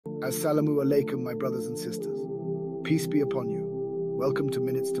Assalamu alaikum, my brothers and sisters. Peace be upon you. Welcome to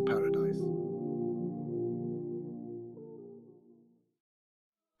Minutes to Paradise.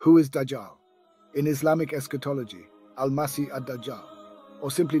 Who is Dajjal? In Islamic eschatology, Al-Masih ad-Dajjal, or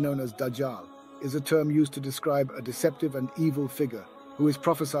simply known as Dajjal, is a term used to describe a deceptive and evil figure who is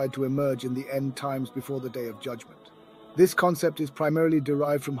prophesied to emerge in the end times before the Day of Judgment. This concept is primarily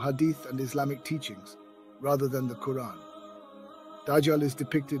derived from Hadith and Islamic teachings, rather than the Quran. Dajjal is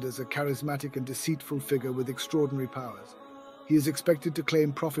depicted as a charismatic and deceitful figure with extraordinary powers. He is expected to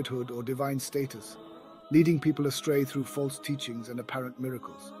claim prophethood or divine status, leading people astray through false teachings and apparent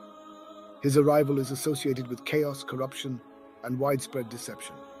miracles. His arrival is associated with chaos, corruption, and widespread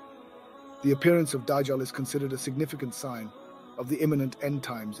deception. The appearance of Dajjal is considered a significant sign of the imminent end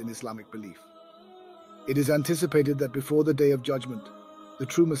times in Islamic belief. It is anticipated that before the Day of Judgment, the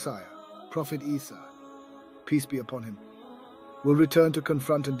true Messiah, Prophet Isa, peace be upon him, will return to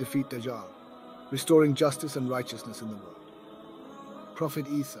confront and defeat Dajjal, restoring justice and righteousness in the world. Prophet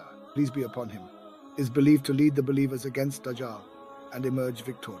Isa, peace be upon him, is believed to lead the believers against Dajjal and emerge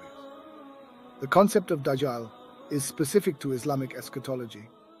victorious. The concept of Dajjal is specific to Islamic eschatology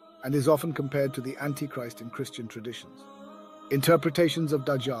and is often compared to the Antichrist in Christian traditions. Interpretations of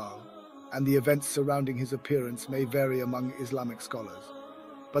Dajjal and the events surrounding his appearance may vary among Islamic scholars,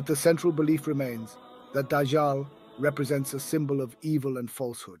 but the central belief remains that Dajjal represents a symbol of evil and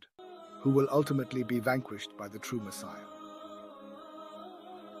falsehood, who will ultimately be vanquished by the true Messiah.